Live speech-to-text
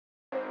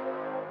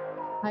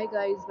Hi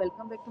guys,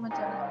 welcome back to my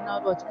channel. We are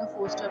now watching a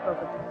 4-star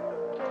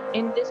property.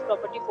 In this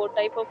property, four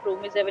type of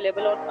room is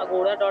available on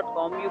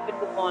Agoda.com. You can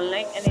book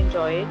online and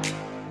enjoy it.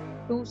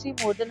 To see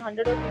more than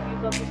 100 of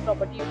reviews of this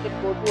property, you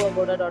can go to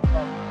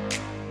Agoda.com.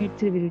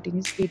 Its review rating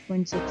is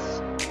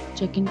 8.6.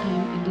 Check-in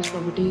time in this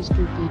property is 2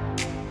 p.m.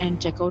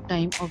 and check-out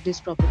time of this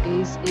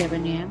property is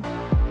 11 a.m.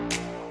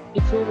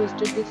 If you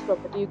visited this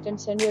property, you can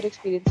send your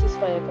experiences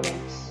via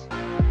comments.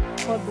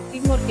 For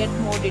booking or get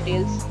more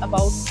details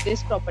about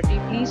this property,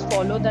 please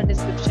follow the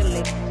description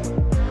link.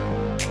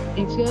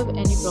 If you have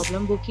any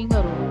problem booking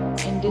a room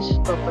in this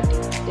property,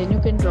 then you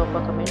can drop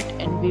a comment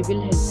and we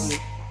will help you.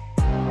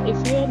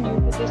 If you are new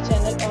to this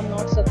channel or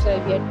not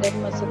subscribed yet,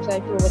 then must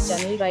subscribe to our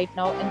channel right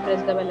now and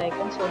press the bell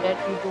icon so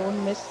that you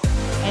don't miss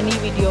any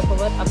video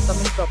of our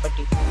upcoming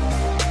property.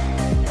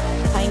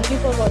 Thank you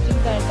for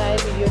watching the entire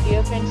video.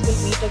 Dear friends, will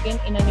meet again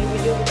in a new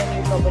video with a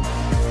new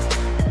property.